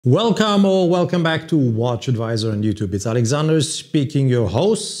Welcome or welcome back to WatchAdvisor on YouTube. It's Alexander speaking, your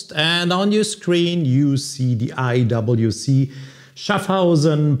host, and on your screen you see the IWC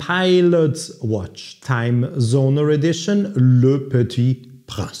Schaffhausen Pilot's Watch Timezoner Edition, Le Petit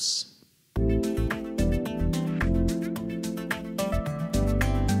Prince.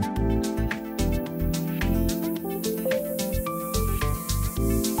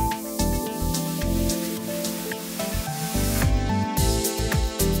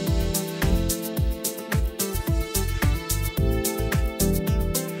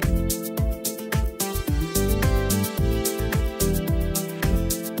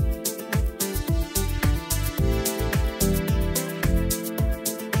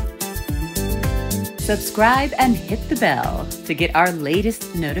 Subscribe and hit the bell to get our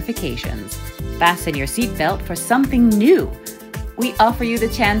latest notifications. Fasten your seatbelt for something new. We offer you the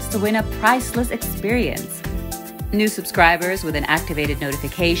chance to win a priceless experience. New subscribers with an activated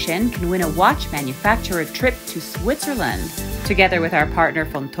notification can win a watch manufacturer trip to Switzerland. Together with our partner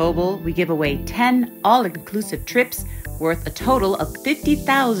Fontobel, we give away 10 all-inclusive trips worth a total of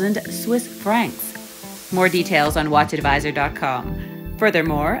 50,000 Swiss francs. More details on WatchAdvisor.com.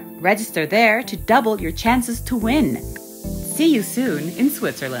 Furthermore, register there to double your chances to win. See you soon in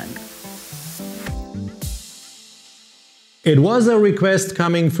Switzerland. It was a request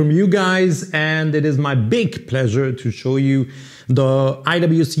coming from you guys, and it is my big pleasure to show you the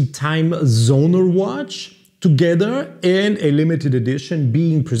IWC Timezoner watch together in a limited edition,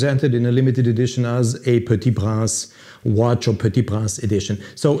 being presented in a limited edition as a Petit Prince watch or Petit Prince edition.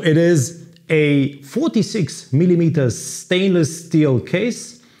 So it is a 46mm stainless steel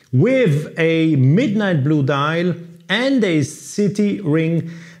case with a midnight blue dial and a city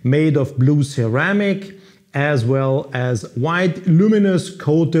ring made of blue ceramic, as well as white luminous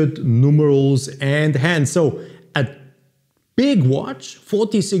coated numerals and hands. So a big watch,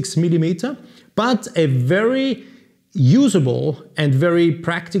 46mm, but a very usable and very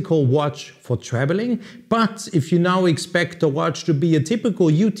practical watch for traveling. But if you now expect the watch to be a typical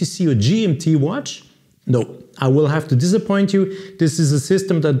UTC or GMT watch, no, I will have to disappoint you. This is a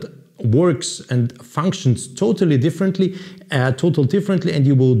system that works and functions totally differently, and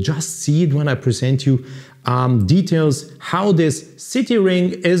you will just see it when I present you details how this city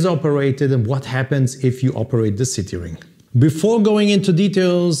ring is operated and what happens if you operate the city ring. Before going into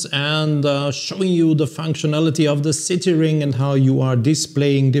details and showing you the functionality of the city ring and how you are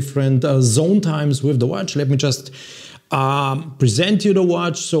displaying different zone times with the watch, let me just present you the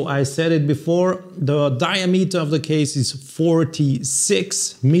watch. So I said it before, the diameter of the case is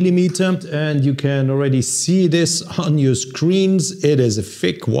 46mm, and you can already see this on your screens. It is a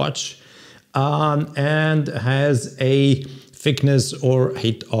thick watch and has a thickness or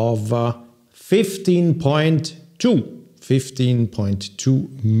height of 15.2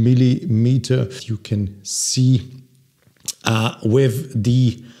 millimeter. You can see with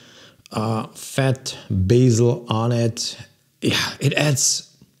the fat bezel on it, yeah, it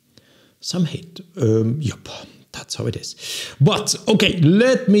adds some height. Yep, that's how it is. But okay,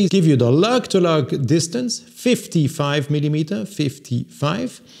 let me give you the lug-to-lug distance, 55mm,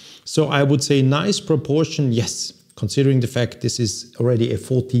 55. So I would say nice proportion, yes, considering the fact this is already a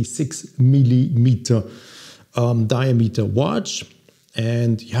 46mm diameter watch.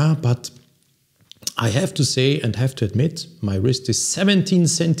 And yeah, but I have to say and have to admit, my wrist is 17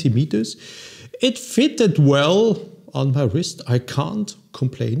 centimeters. It fitted well on my wrist. I can't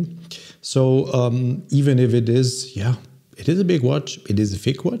complain. So even if it is, yeah, it is a big watch, it is a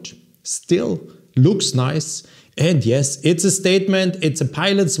thick watch, still looks nice. And yes, it's a statement, it's a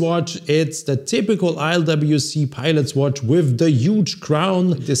pilot's watch, it's the typical IWC pilot's watch with the huge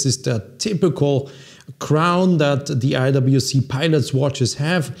crown. This is the typical crown that the IWC pilot's watches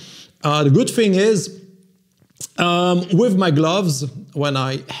have. The good thing is, with my gloves, when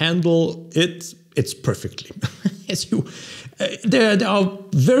I handle it, it's perfectly. There are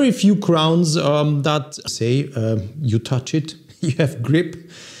very few crowns that say you touch it, you have grip.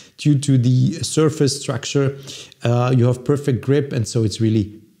 Due to the surface structure, you have perfect grip, and so it's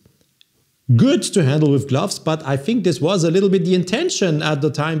really good to handle with gloves. But I think this was a little bit the intention at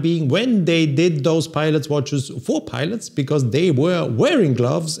the time being when they did those pilots watches for pilots, because they were wearing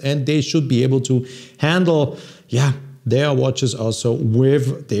gloves and they should be able to handle, yeah, their watches also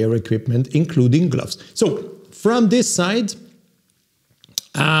with their equipment, including gloves. So from this side,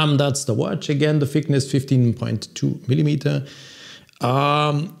 that's the watch. Again, the thickness 15.2 millimeter.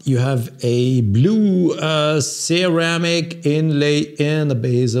 You have a blue ceramic inlay in the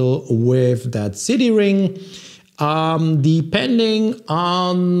bezel with that city ring. Depending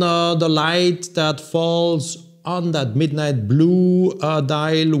on the light that falls on that midnight blue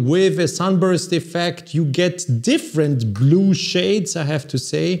dial with a sunburst effect. You get different blue shades, I have to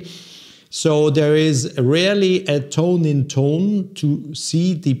say. So there is rarely a tone in tone to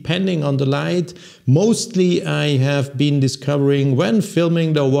see depending on the light. Mostly I have been discovering when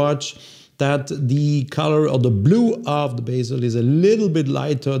filming the watch that the color or the blue of the bezel is a little bit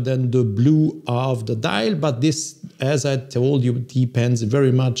lighter than the blue of the dial, but this, as I told you, depends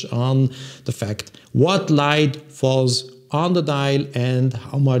very much on the fact what light falls on the dial and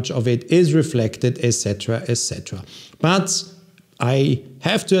how much of it is reflected, etc., etc. But I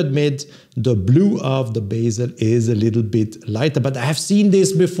have to admit, the blue of the bezel is a little bit lighter, but I have seen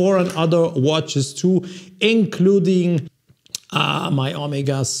this before on other watches too, including my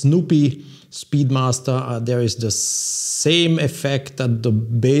Omega Snoopy Speedmaster. There is the same effect that the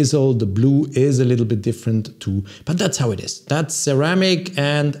bezel, the blue, is a little bit different too, but that's how it is. That's ceramic,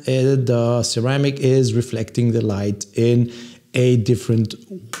 and the ceramic is reflecting the light in a different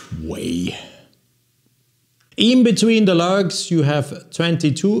way. In between the lugs, you have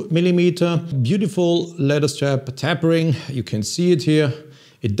 22mm, beautiful leather strap tapering. You can see it here.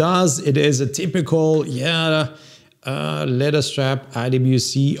 It is a typical, leather strap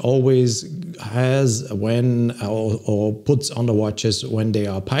IWC always has when or puts on the watches when they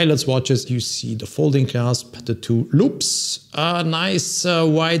are pilot's watches. You see the folding clasp, the two loops, nice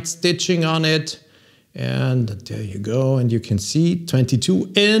white stitching on it. And there you go, and you can see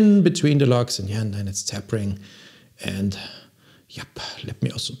 22 in between the lugs, and then it's tapering. And yep, let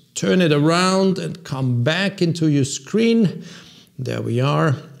me also turn it around and come back into your screen. There we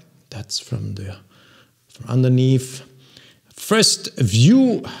are. That's from underneath. First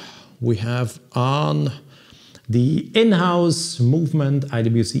view we have on the in-house movement,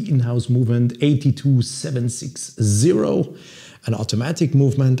 IWC in-house movement 82760, an automatic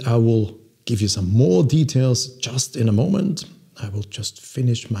movement. I will give you some more details just in a moment. I will just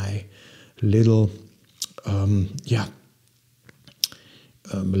finish my little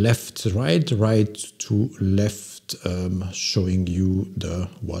left to right, right to left, showing you the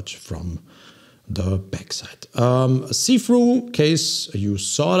watch from the backside. See-through case, you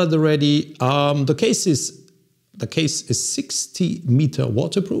saw that already. The case is 60-meter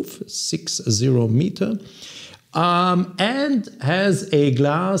waterproof, 60 meter. And has a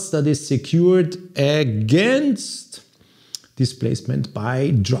glass that is secured against displacement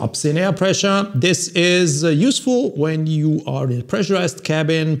by drops in air pressure. This is useful when you are in a pressurized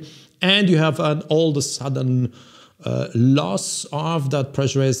cabin and you have an all of a sudden loss of that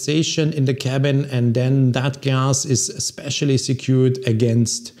pressurization in the cabin, and then that glass is especially secured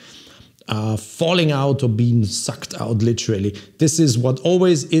against falling out or being sucked out, literally. This is what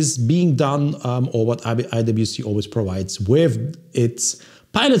always is being done, or what IWC always provides with its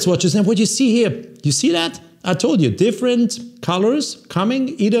pilot's watches. And what you see here, you see that? I told you, different colors coming,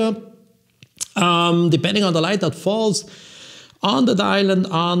 either depending on the light that falls on the dial and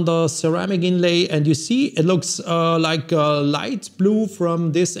on the ceramic inlay. And you see it looks like a light blue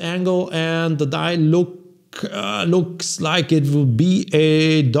from this angle, and the dial looks like it will be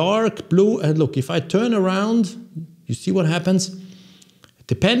a dark blue. And look, if I turn around, you see what happens?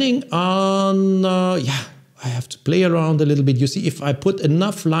 Depending on, I have to play around a little bit. You see, if I put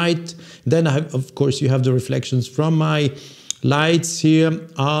enough light, then of course you have the reflections from my lights here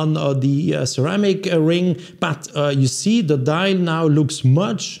on the ceramic ring. But you see the dial now looks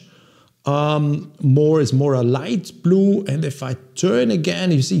much more a light blue. And if I turn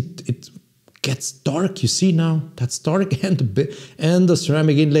again, you see it gets dark. You see now that's dark, and the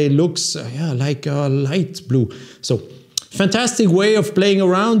ceramic inlay looks like a light blue. So fantastic way of playing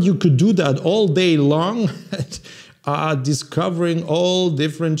around. You could do that all day long, discovering all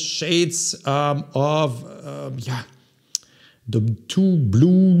different shades of the two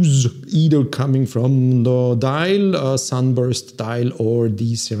blues, either coming from the dial, sunburst dial, or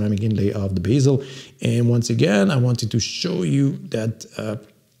the ceramic inlay of the bezel. And once again, I wanted to show you that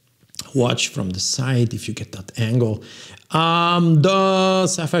watch from the side, if you get that angle. The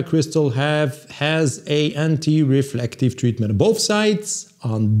sapphire crystal has a anti-reflective treatment on both sides,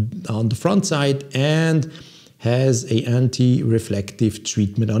 on the front side, and has a anti-reflective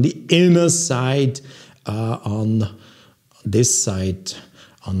treatment on the inner side, on this side,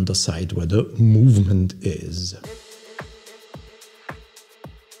 on the side where the movement is.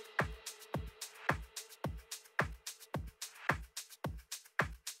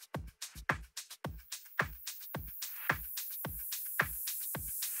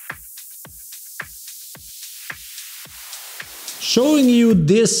 Showing you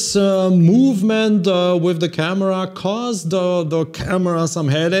this movement with the camera caused the camera some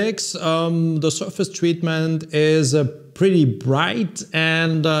headaches. The surface treatment is pretty bright,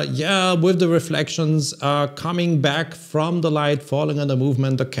 and yeah, with the reflections coming back from the light falling on the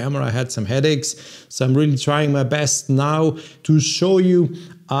movement, the camera had some headaches. So I'm really trying my best now to show you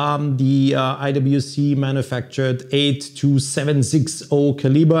the IWC manufactured 82760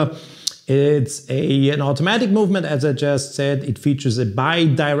 caliber. It's an automatic movement, as I just said. It features a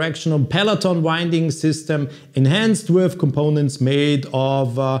bi-directional peloton winding system enhanced with components made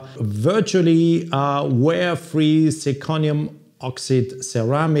of virtually wear-free zirconium oxide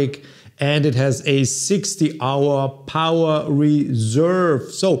ceramic, and it has a 60-hour power reserve.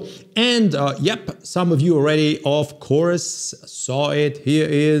 So, and yep, some of you already, of course, saw it. Here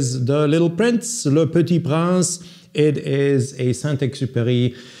is the Little Prince, Le Petit Prince. It is a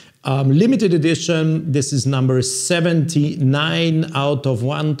Saint-Exupéry limited edition. This is number 79 out of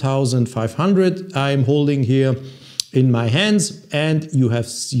 1,500 I'm holding here in my hands, and you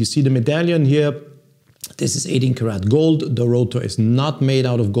see the medallion here. This is 18 karat gold. The rotor is not made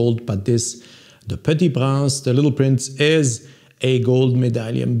out of gold, but the Petit Prince, the Little Prince, is a gold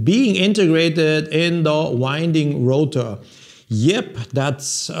medallion being integrated in the winding rotor. Yep,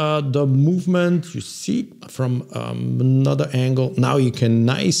 that's the movement you see from another angle. Now you can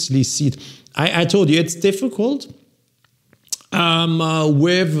nicely see it. I told you it's difficult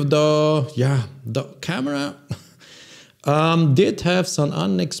with the camera. Did have some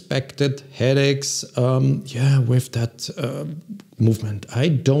unexpected headaches with that movement. I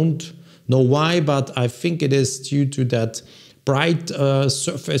don't know why, but I think it is due to that bright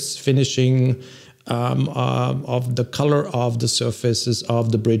surface finishing of the color of the surfaces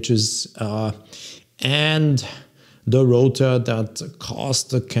of the bridges and the rotor that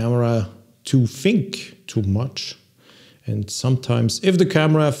caused the camera to think too much. And sometimes if the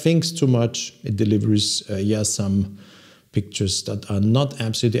camera thinks too much, it delivers some pictures that are not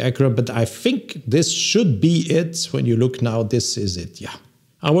absolutely accurate, but I think this should be it. When you look now, this is it. Yeah,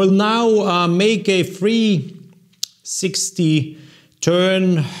 I will now make a 360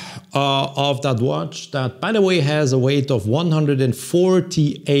 turn of that watch, that by the way has a weight of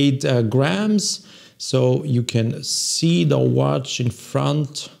 148 grams. So you can see the watch in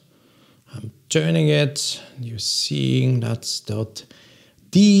front. I'm turning it. You're seeing that's the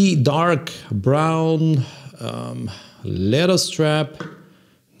dark brown leather strap.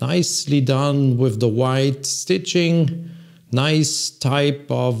 Nicely done with the white stitching. Nice type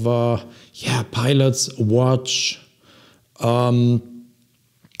of pilot's watch.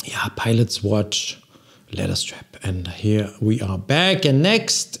 Pilot's watch leather strap. And here we are back. And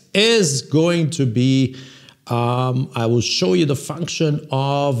next is going to be, I will show you the function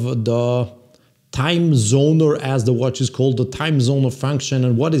of the Timezoner, as the watch is called, the Timezoner function,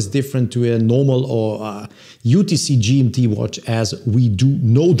 and what is different to a normal or UTC GMT watch as we do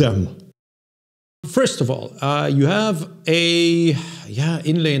know them. First of all, you have a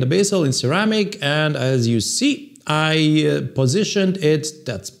inlay in the bezel in ceramic, and as you see, I positioned it,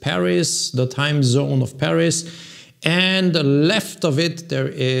 that's Paris, the time zone of Paris, and left of it there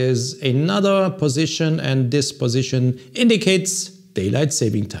is another position, and this position indicates daylight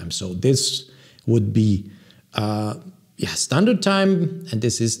saving time. So this would be standard time, and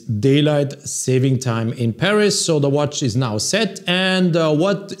this is daylight saving time in Paris. So the watch is now set, and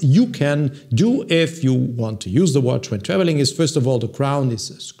what you can do if you want to use the watch when traveling is, first of all, the crown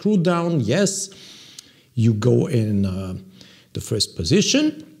is screwed down, yes. You go in the first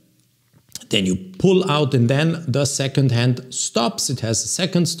position, then you pull out, and then the second hand stops. It has a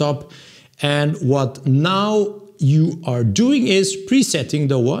second stop. And what now you are doing is presetting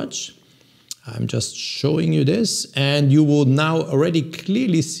the watch. I'm just showing you this, and you will now already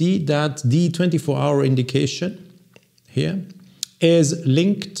clearly see that the 24-hour indication here is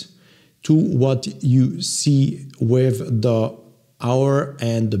linked to what you see with the hour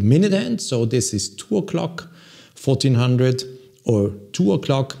and the minute hand. So this is 2 o'clock, 1400, or 2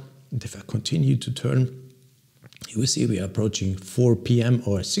 o'clock. And if I continue to turn, you will see we are approaching 4 p.m.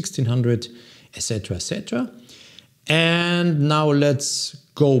 or 1600, etc., etc. And now let's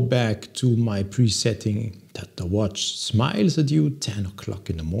go back to my presetting that the watch smiles at you, 10 o'clock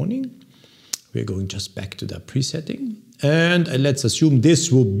in the morning. We're going just back to that presetting. And let's assume this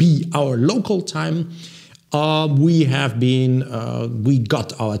will be our local time. We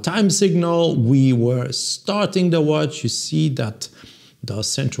got our time signal, we were starting the watch. You see that the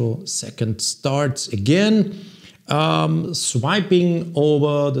central second starts again, swiping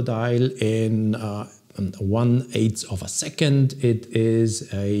over the dial in 1/8 of a second. It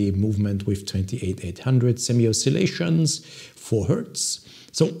is a movement with 28,800 semi-oscillations, 4 Hertz.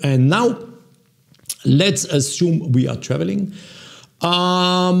 So, and now let's assume we are traveling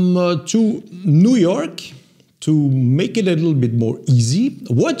to New York. To make it a little bit more easy,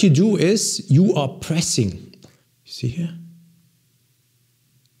 what you do is you are pressing. You see here?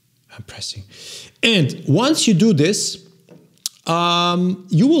 I'm pressing. And once you do this,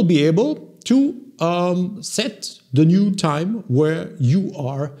 you will be able to set the new time where you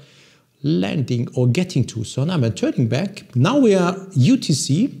are landing or getting to. So now I'm turning back. Now we are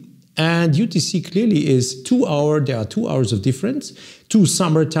UTC. And UTC clearly is 2 hours, there are 2 hours of difference to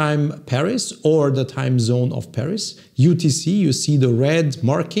summertime Paris or the time zone of Paris. UTC, you see the red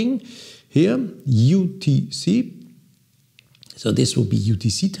marking here, UTC. So this will be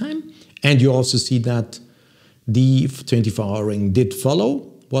UTC time. And you also see that the 24-hour ring did follow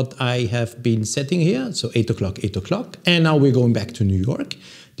what I have been setting here. So 8 o'clock, 8 o'clock. And now we're going back to New York.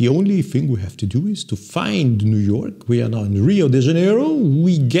 The only thing we have to do is to find New York. We are now in Rio de Janeiro.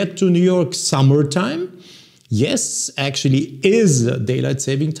 We get to New York summertime. Yes, actually is daylight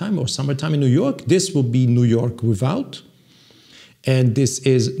saving time or summertime in New York. This will be New York without. And this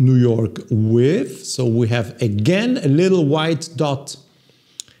is New York with. So we have again a little white dot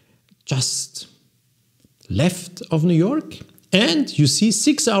just left of New York. And you see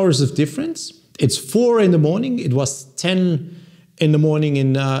 6 hours of difference. It's 4 in the morning. It was 10 in the morning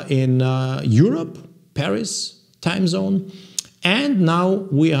in Europe, Paris time zone. And now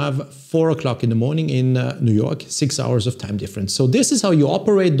we have 4 o'clock in the morning in New York, 6 hours of time difference. So this is how you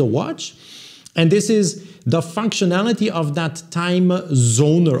operate the watch. And this is the functionality of that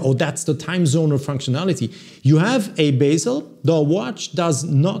Timezoner, or that's the Timezoner functionality. You have a bezel, the watch does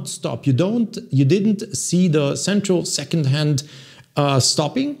not stop. You didn't see the central second hand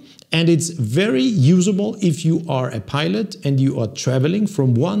stopping. And it's very usable if you are a pilot and you are traveling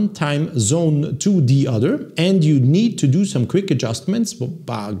from one time zone to the other, and you need to do some quick adjustments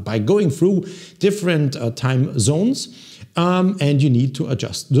by going through different time zones, and you need to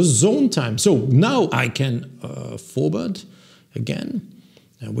adjust the zone time. So now I can forward again,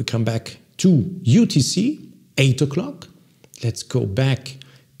 and we come back to UTC, 8 o'clock. Let's go back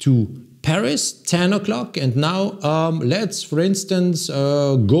to Paris, 10 o'clock, and now let's, for instance,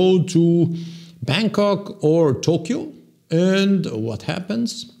 go to Bangkok or Tokyo. And what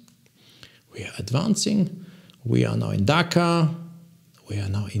happens? We are advancing. We are now in Dhaka. We are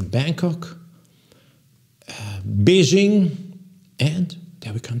now in Bangkok, Beijing, and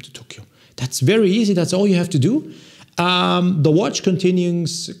there we come to Tokyo. That's very easy. That's all you have to do. The watch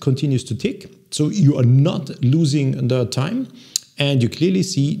continues to tick, so you are not losing the time. And you clearly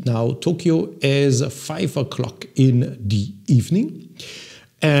see now Tokyo is 5 o'clock in the evening.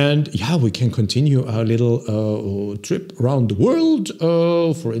 And yeah, we can continue our little trip around the world.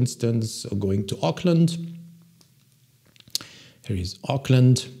 For instance, going to Auckland. Here is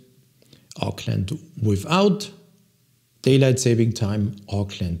Auckland. Auckland without daylight saving time.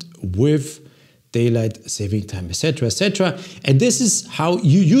 Auckland with daylight saving time, etc., etc. And this is how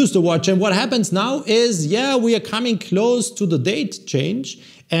you use the watch. And what happens now is, yeah, we are coming close to the date change.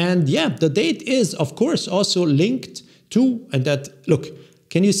 And yeah, the date is, of course, also linked to, and that, look,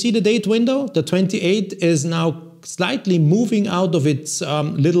 can you see the date window? The 28 is now slightly moving out of its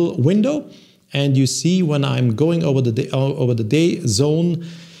little window. And you see when I'm going over the day zone,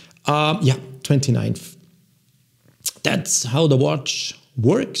 yeah, 29th. That's how the watch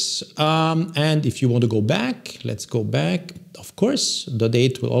works. And if you want to go back, let's go back. Of course, the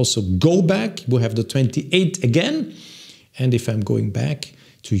date will also go back. We'll have the 28 again. And if I'm going back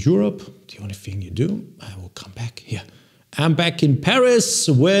to Europe, the only thing you do, I will come back here. I'm back in Paris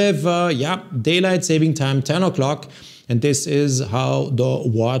with, yeah, daylight saving time, 10 o'clock. And this is how the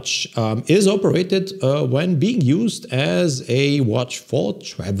watch is operated when being used as a watch for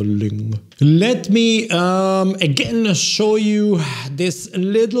traveling. Let me again show you this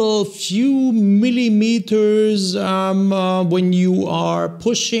little few millimeters when you are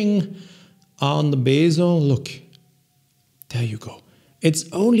pushing on the bezel. Look, there you go.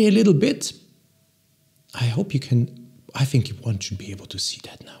 It's only a little bit. I hope you can, I think one should be able to see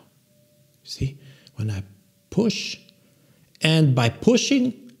that now. See, when I push, and by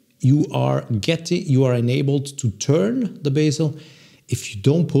pushing, you are enabled to turn the bezel. If you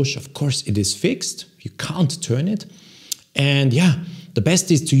don't push, of course, it is fixed. You can't turn it. And yeah, the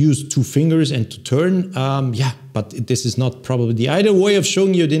best is to use 2 fingers and to turn. Yeah, but this is not probably the ideal way of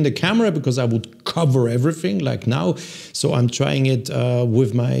showing you it in the camera, because I would cover everything like now. So I'm trying it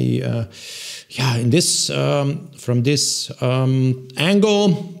with my, yeah, in this, from this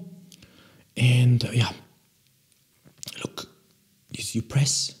angle. And yeah, look, you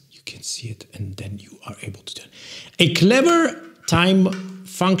press, you can see it, and then you are able to turn. A clever time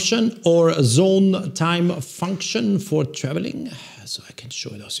function or a zone time function for traveling. So I can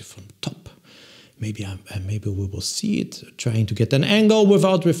show it also from top. Maybe we will see it, trying to get an angle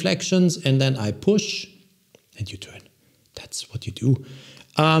without reflections, and then I push and you turn. That's what you do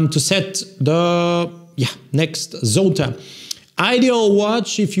to set the next zone time. Ideal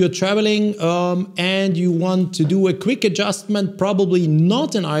watch if you're traveling and you want to do a quick adjustment. Probably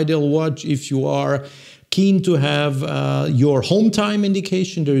not an ideal watch if you are keen to have your home time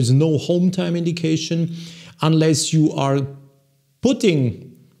indication. There is no home time indication unless you are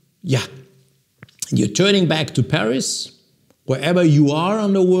putting, you're turning back to Paris, wherever you are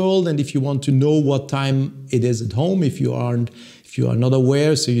on the world, and if you want to know what time it is at home, if you are not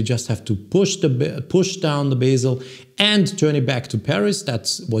aware, so you just have to push down the bezel and turn it back to Paris.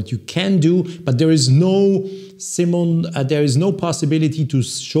 That's what you can do, but there is no possibility to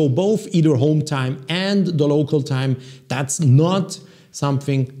show both, either home time and the local time. That's not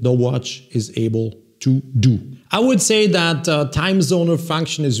something the watch is able to do. I would say that Timezoner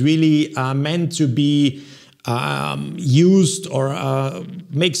function is really meant to be used or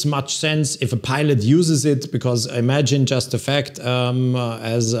makes much sense if a pilot uses it, because imagine just the fact,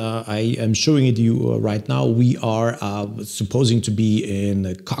 as I am showing it to you right now, we are supposing to be in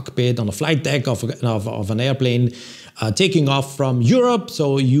a cockpit on a flight deck of an airplane taking off from Europe.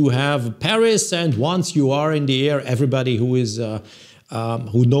 So you have Paris, and once you are in the air, everybody who is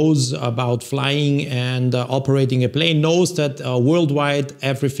who knows about flying and operating a plane knows that worldwide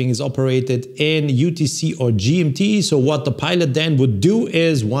everything is operated in UTC or GMT. So what the pilot then would do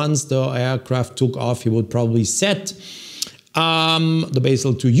is, once the aircraft took off, he would probably set the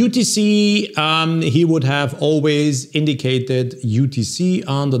bezel to UTC. He would have always indicated UTC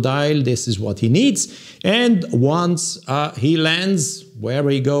on the dial. This is what he needs. And once he lands, wherever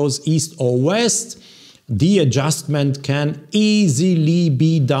he goes, east or west, the adjustment can easily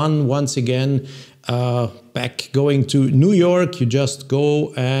be done. Once again, back going to New York, you just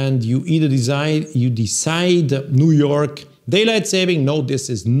go and you either decide New York daylight saving. No, this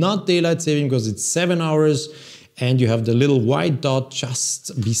is not daylight saving because it's 7 hours, and you have the little white dot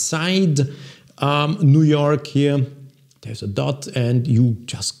just beside New York here. There's a dot, and you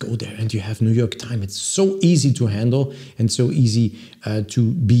just go there and you have New York time. It's so easy to handle and so easy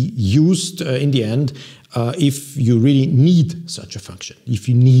to be used in the end. If you really need such a function, if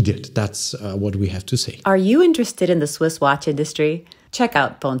you need it, that's what we have to say. Are you interested in the Swiss watch industry? Check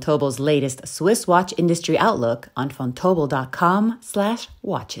out Fontobel's latest Swiss watch industry outlook on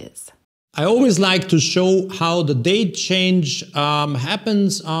fontobel.com/watches. I always like to show how the date change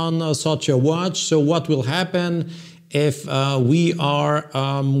happens on such a watch. So what will happen if we are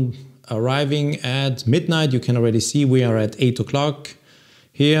arriving at midnight? You can already see we are at 8 o'clock.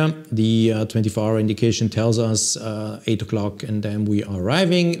 Here, the 24-hour indication tells us 8 o'clock, and then we are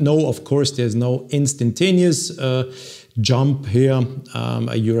arriving. No, of course, there's no instantaneous jump here.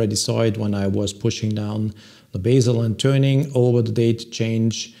 You already saw it when I was pushing down the bezel and turning over the date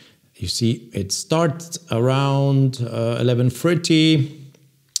change. You see, it starts around 11:30.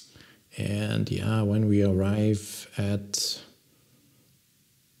 And yeah, when we arrive at,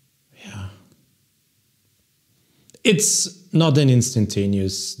 it's not an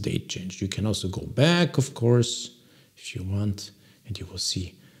instantaneous date change. You can also go back, of course, if you want, and you will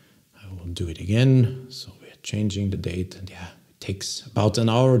see. I will do it again. So we're changing the date, and yeah, it takes about an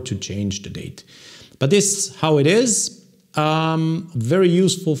hour to change the date. But this is how it is. Very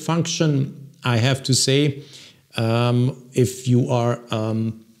useful function, I have to say, if you are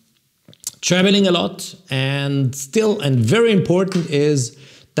traveling a lot, and very important is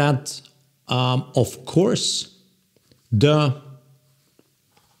that, of course,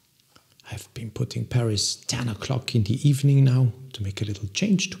 I've been putting Paris 10 o'clock in the evening now to make a little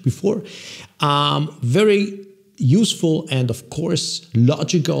change to before. Very useful and of course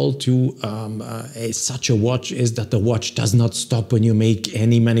logical to such a watch is that the watch does not stop when you make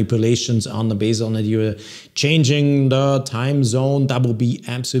any manipulations on the bezel and you're changing the time zone. That will be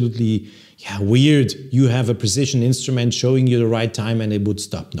absolutely weird. You have a precision instrument showing you the right time and it would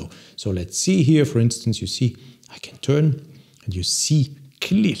stop. No. So let's see here, for instance, you see I can turn and you see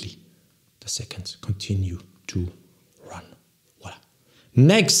clearly the seconds continue to run. Voila.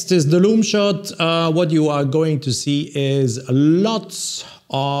 Next is the loom shot. What you are going to see is lots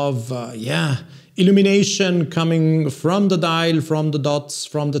of illumination coming from the dial, from the dots,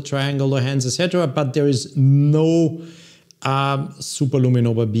 from the triangle, the hands, etc. But there is no super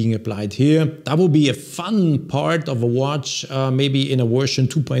luminova being applied here. That will be a fun part of a watch, maybe in a version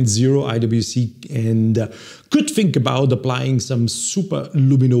 2.0 IWC, and could think about applying some super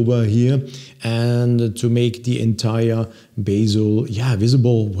luminova here and to make the entire bezel, yeah,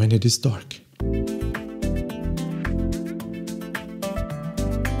 visible when it is dark.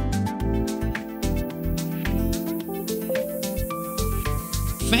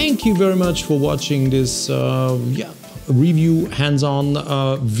 Thank you very much for watching this review hands-on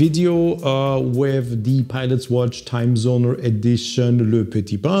video with the Pilot's Watch Timezoner edition Le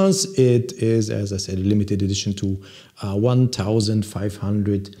Petit Prince. It is, as I said, a limited edition to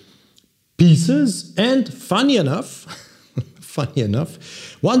 1,500 pieces, and funny enough,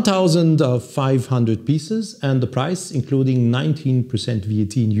 1,500 pieces, and the price, including 19%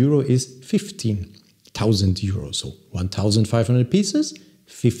 VAT in euro, is 15,000 euros. So 1,500 pieces,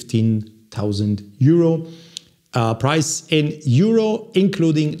 15,000 euro. Price in euro,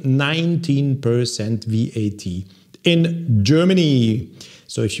 including 19% VAT in Germany.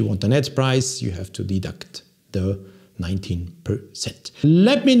 So if you want the net price, you have to deduct the 19%.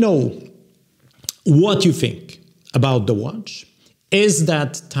 Let me know what you think about the watch. Is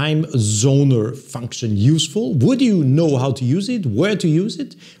that Timezoner function useful? Would you know how to use it? Where to use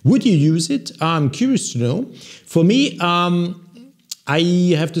it? Would you use it? I'm curious to know. For me,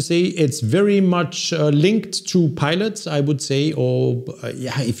 I have to say it's very much linked to pilots, I would say, or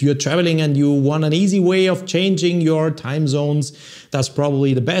if you're traveling and you want an easy way of changing your time zones, that's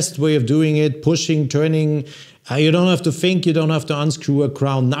probably the best way of doing it. Pushing, turning, you don't have to think, you don't have to unscrew a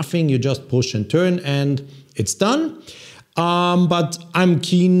crown, nothing, you just push and turn and it's done. But I'm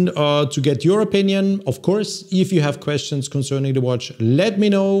keen to get your opinion. Of course, if you have questions concerning the watch, let me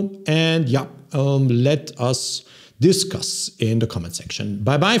know, and let us discuss in the comment section.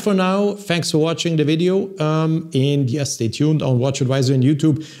 Bye bye for now. Thanks for watching the video. And yes, stay tuned on WatchAdvisor and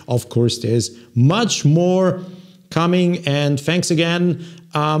YouTube. Of course, there's much more coming. And thanks again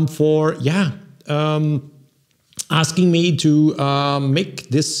for asking me to make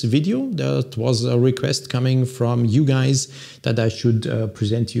this video. That was a request coming from you guys that I should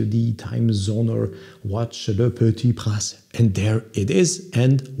present you the Timezoner watch, Le Petit Prince. And there it is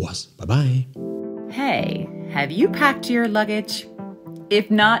and was. Bye bye. Hey, have you packed your luggage?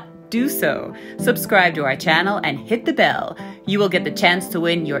 If not, do so. Subscribe to our channel and hit the bell. You will get the chance to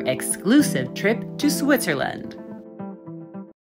win your exclusive trip to Switzerland.